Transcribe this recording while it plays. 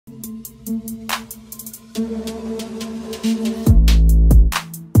What's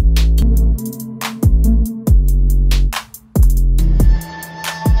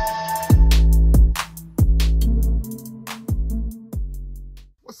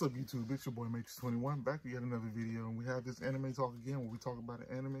up, YouTube? It's your boy Matrix21 back with yet another video, and we have this anime talk again where we talk about an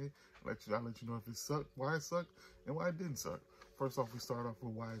anime. I let you know if it sucked, why it sucked, and why it didn't suck. First off, we start off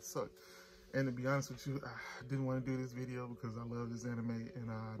with why it sucked. And to be honest with you, I didn't want to do this video because I love this anime, and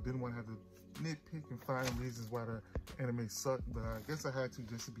I didn't want to have to nitpick and find reasons why the anime sucked, but I guess I had to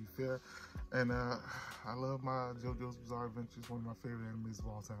just to be fair. And I love my JoJo's Bizarre Adventures, one of my favorite animes of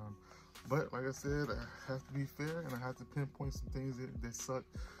all time. But like I said, I have to be fair, and I have to pinpoint some things that suck.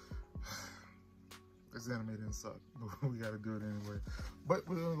 This anime didn't suck, but we got to do it anyway. But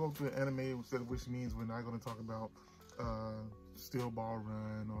we're going to go through the anime, which means we're not going to talk about Steel Ball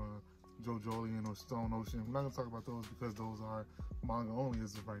Run or Jojo or Stone Ocean. We're not going to talk about those because those are manga only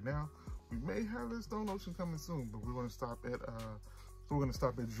as of right now. We may have the Stone Ocean coming soon, but we're going to stop at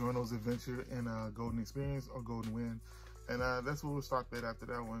Jojo's Adventure and Golden Experience or Golden Wind. And that's what we'll stop at after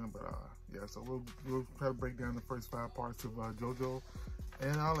that one. But yeah, so we'll try to break down the first 5 parts of Jojo,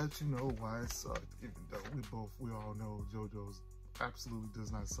 and I'll let you know why it sucked. Even though we all know Jojo's absolutely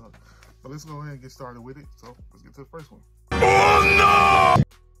does not suck. But let's go ahead and get started with it. So let's get to the first one. Oh no!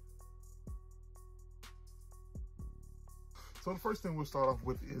 So the first thing we'll start off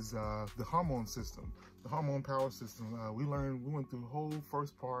with is the hormone system, the hormone power system. We went through the whole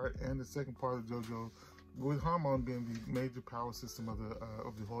first part and the second part of JoJo, with hormone being the major power system of the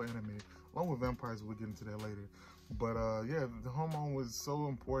whole anime, along with vampires. We'll get into that later. But yeah, the hormone was so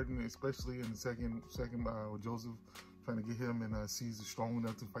important, especially in the second with Joseph trying to get him, and Caesar strong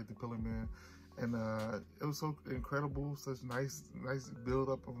enough to fight the Pillar Man. And it was so incredible, such nice build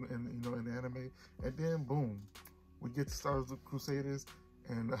up in the anime. And then boom, we get to start the Crusaders,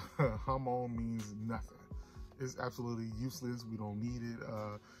 and hormone means nothing. It's absolutely useless. We don't need it.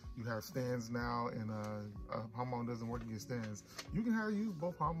 You have stands now, and hormone doesn't work against stands. You can use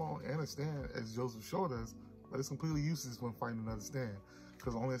both hormone and a stand, as Joseph showed us, but it's completely useless when fighting another stand,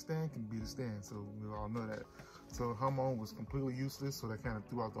 because only a stand can beat a stand. So we all know that. So hormone was completely useless. So that kind of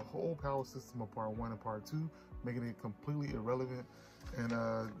threw out the whole power system of part 1 and part 2, making it completely irrelevant, and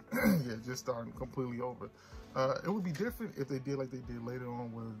yeah, just starting completely over. It would be different if they did like they did later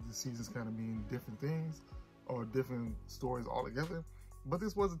on, where the seasons kind of mean different things or different stories altogether. But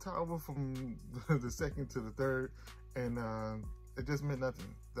this was a tie-over from the second to the third, and it just meant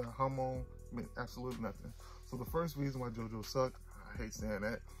nothing. The hormone meant absolutely nothing. So the first reason why JoJo sucked, I hate saying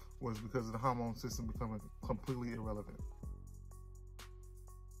that, was because of the hormone system becoming completely irrelevant.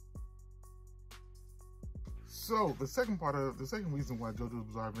 So the second reason why JoJo's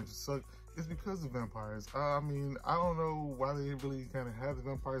Bizarre Adventure sucked is because of vampires. I mean, I don't know why they really kind of had the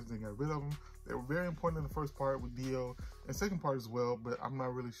vampires. They got rid of them. They were very important in the first part with Dio, and second part as well, but I'm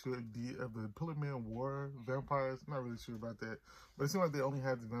not really sure if the Pillar Man were vampires. I'm not really sure about that. But it seemed like they only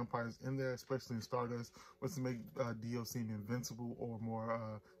had the vampires in there, especially in Stardust, was to make Dio seem invincible or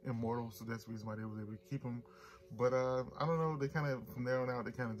more immortal, so that's the reason why they were able to keep him. But I don't know, they kind of, from there on out,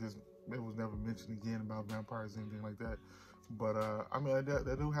 they kind of just, it was never mentioned again about vampires or anything like that. But I mean,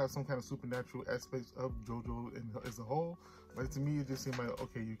 they do have some kind of supernatural aspects of JoJo as a whole. But to me, it just seemed like,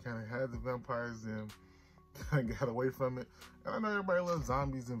 okay, you kind of had the vampires and kind of got away from it. And I know everybody loves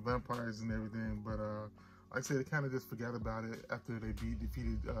zombies and vampires and everything, but like I said, they kind of just forgot about it after they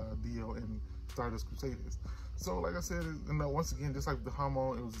defeated Dio and Stardust Crusaders. So like I said, once again, just like the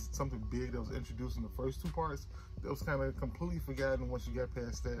hormone, it was something big that was introduced in the first 2 parts that was kind of completely forgotten once you got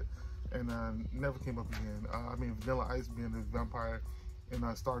past that, and never came up again. I mean, Vanilla Ice being the vampire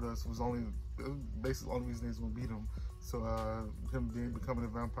in Stardust was basically the only reason they was going to beat him. So him becoming a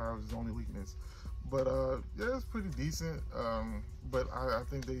vampire was his only weakness. But yeah, it's pretty decent. But I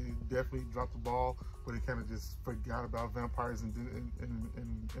think they definitely dropped the ball, where they kind of just forgot about vampires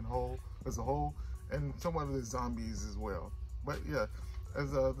in whole as a whole, and somewhat of the zombies as well. But yeah,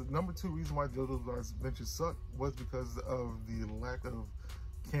 as the number 2 reason why JoJo's Bizarre Adventure sucked was because of the lack of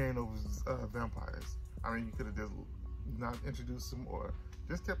caring over vampires. I mean, you could have just not introduced them or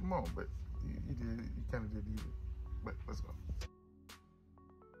just kept them on, but you kind of did either. But let's go.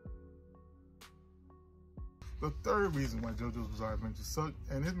 The third reason why JoJo's Bizarre Adventure sucked,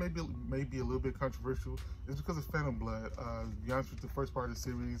 and it may be a little bit controversial, is because of Phantom Blood. To be honest with you, the first part of the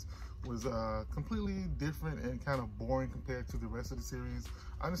series was completely different and kind of boring compared to the rest of the series.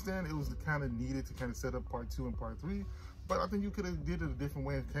 I understand it was kind of needed to kind of set up part 2 and part 3, but I think you could have did it a different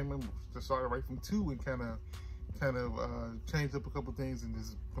way and came in to start right from 2 and kind of changed up a couple things and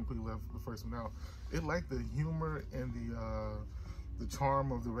just completely left the first one out. It liked the humor and the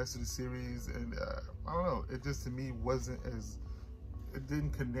charm of the rest of the series, and I don't know, it just to me wasn't as, it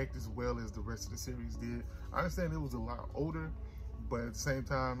didn't connect as well as the rest of the series did. I understand it was a lot older, but at the same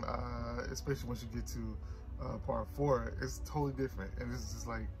time, especially once you get to part 4, it's totally different, and it's just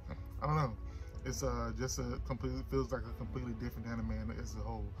like, I don't know, it's just a completely, feels like a completely different anime as a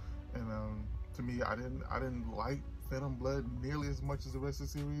whole. And to me, I didn't like Phantom Blood nearly as much as the rest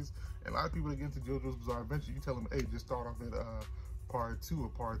of the series. And a lot of people that get into JoJo's Bizarre Adventure, you tell them, hey, just start off at part 2 or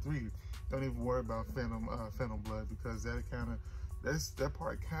part 3. Don't even worry about Phantom Blood, because that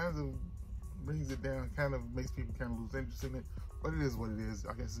part kind of brings it down, kind of makes people kind of lose interest in it. But it is what it is.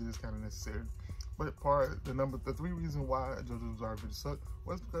 I guess it is kind of necessary. But the 3 reasons why JoJo's Bizarre Adventure sucked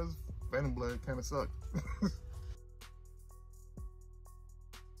was because Phantom Blood kind of sucked.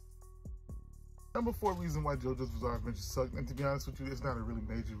 Number 4 reason why JoJo's Bizarre Adventure sucked, and to be honest with you, it's not a really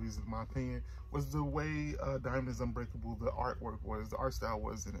major reason in my opinion, was the way Diamond is Unbreakable, the artwork was, the art style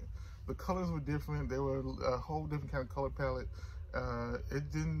was in it. The colors were different. They were a whole different kind of color palette. It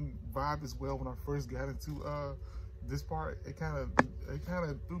didn't vibe as well when I first got into this part. It kind of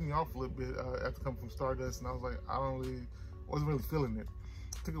threw me off a little bit after coming from Stardust, and I was like, wasn't really feeling it.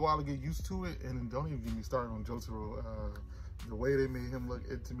 Took a while to get used to it, and then don't even get me started on Jotaro. The way they made him look,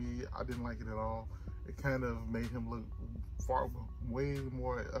 to me, I didn't like it at all. It kind of made him look way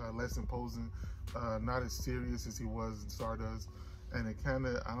more less imposing, not as serious as he was in Stardust. And it kind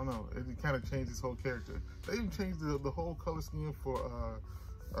of, I don't know, it kind of changed his whole character. They even changed the whole color scheme for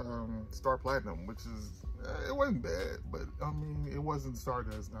Star Platinum, which is, it wasn't bad, but I mean, it wasn't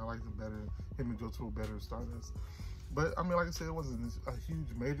Stardust, and I liked him better, him and Jotaro better than Stardust. But I mean, like I said, it wasn't a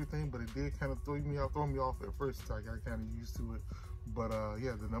huge major thing, but it did kind of throw me off at first. So I got kind of used to it. But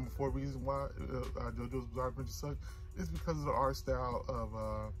yeah, the number 4 reason why JoJo's Bizarre Adventure sucked is because of the art style of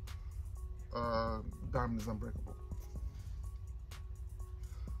Diamond is Unbreakable.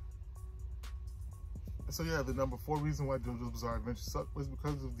 So yeah, the number 4 reason why JoJo's Bizarre Adventure sucked was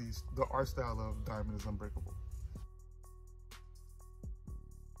because of the art style of Diamond is Unbreakable.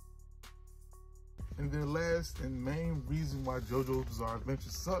 And the last and main reason why JoJo's Bizarre Adventure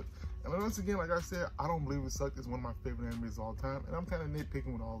sucked, and once again, like I said, I don't believe it sucked, it's one of my favorite animes of all time, and I'm kind of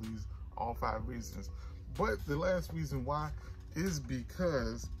nitpicking with all 5 reasons. But the last reason why is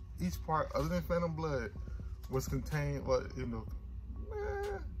because each part, other than Phantom Blood, was contained, well, you know,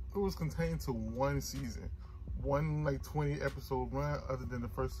 it was contained to one season, one like 20 episode run, other than the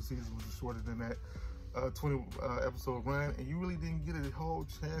first 2 seasons, which was shorter than that 20 episode run, and you really didn't get a whole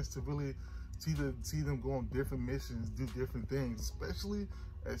chance to really see them go on different missions, do different things, especially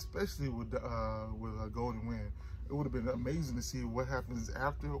with Golden Wind. It would have been amazing to see what happens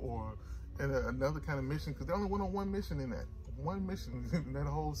after, or in another kind of mission, because they only went on one mission in that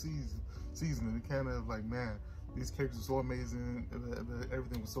whole season, and it kind of like, man, these characters are so amazing,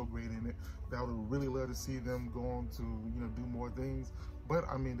 everything was so great in it, that I would really love to see them go on to, you know, do more things. But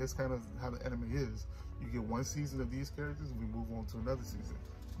I mean, that's kind of how the anime is. You get one season of these characters, and we move on to another season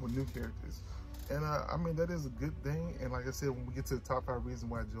with new characters. And I mean, that is a good thing. And like I said, when we get to the top 5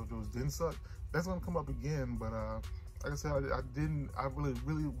 reasons why JoJo's didn't suck, that's gonna come up again. But like I said, I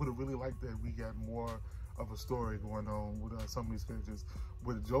really would have really liked that we got more of a story going on with some of these characters.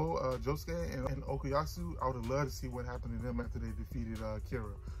 With Josuke and Okuyasu, I would have loved to see what happened to them after they defeated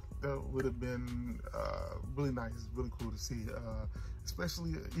Kira. That would have been really nice, really cool to see,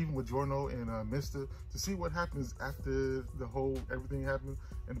 especially even with Giorno and Mister, to see what happens after everything happened.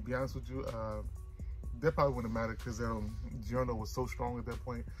 And to be honest with you, that probably wouldn't matter, because Giorno was so strong at that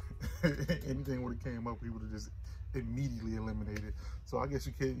point. Anything would have came up, he would have just immediately eliminated. So I guess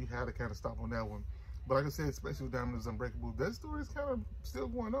you had to kind of stop on that one. But like I said, especially with Diamond is Unbreakable, that story is kind of still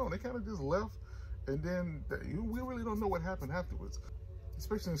going on. They kind of just left, and then we really don't know what happened afterwards.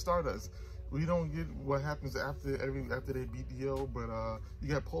 Especially in Stardust, we don't get what happens after they beat Dio. But you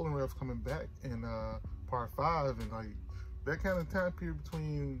got Polnareff coming back in part 5, and like that kind of time period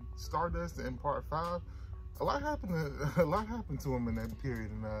between Stardust and part 5, a lot happened to him in that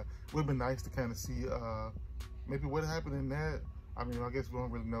period, and it would have been nice to kind of see maybe what happened in that. I mean, I guess we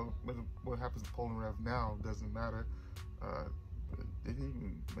don't really know what happens to Polnareff now. Doesn't matter. Did he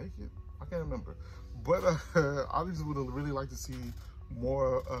even make it? I can't remember. But I just would have really liked to see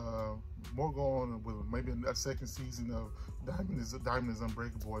more go on with maybe a second season of Diamond is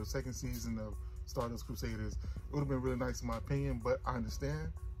Unbreakable, or a second season of Stardust Crusaders. It would have been really nice in my opinion, but I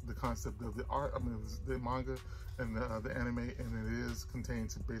understand the concept of the art, the manga and the anime, and it is contained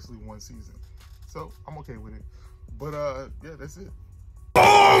to basically one season. So I'm okay with it. But yeah, that's it.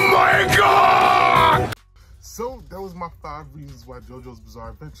 Oh my God! So that was my 5 reasons why JoJo's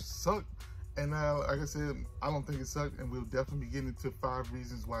Bizarre Adventure sucked. And like I said, I don't think it sucked, and we'll definitely be getting into 5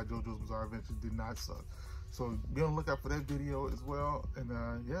 reasons why JoJo's Bizarre Adventure did not suck. So be on the lookout for that video as well. And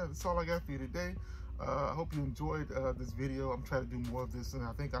yeah, that's all I got for you today. I hope you enjoyed this video. I'm trying to do more of this, and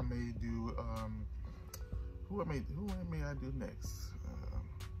I think I may do who may I do next?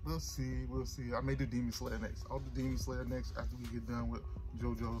 We'll see. I may do Demon Slayer next. I'll do Demon Slayer next after we get done with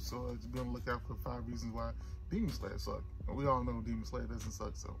JoJo. So just be on the lookout for 5 reasons why Demon Slayer sucked. And we all know Demon Slayer doesn't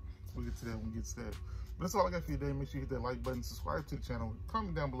suck, so we'll get to that when we get to that. But that's all I got for you today. Make sure you hit that like button, subscribe to the channel.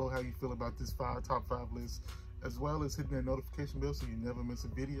 Comment down below how you feel about this top 5 list, as well as hitting that notification bell so you never miss a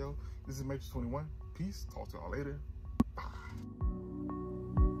video. This is Matrix 21. Peace. Talk to y'all later.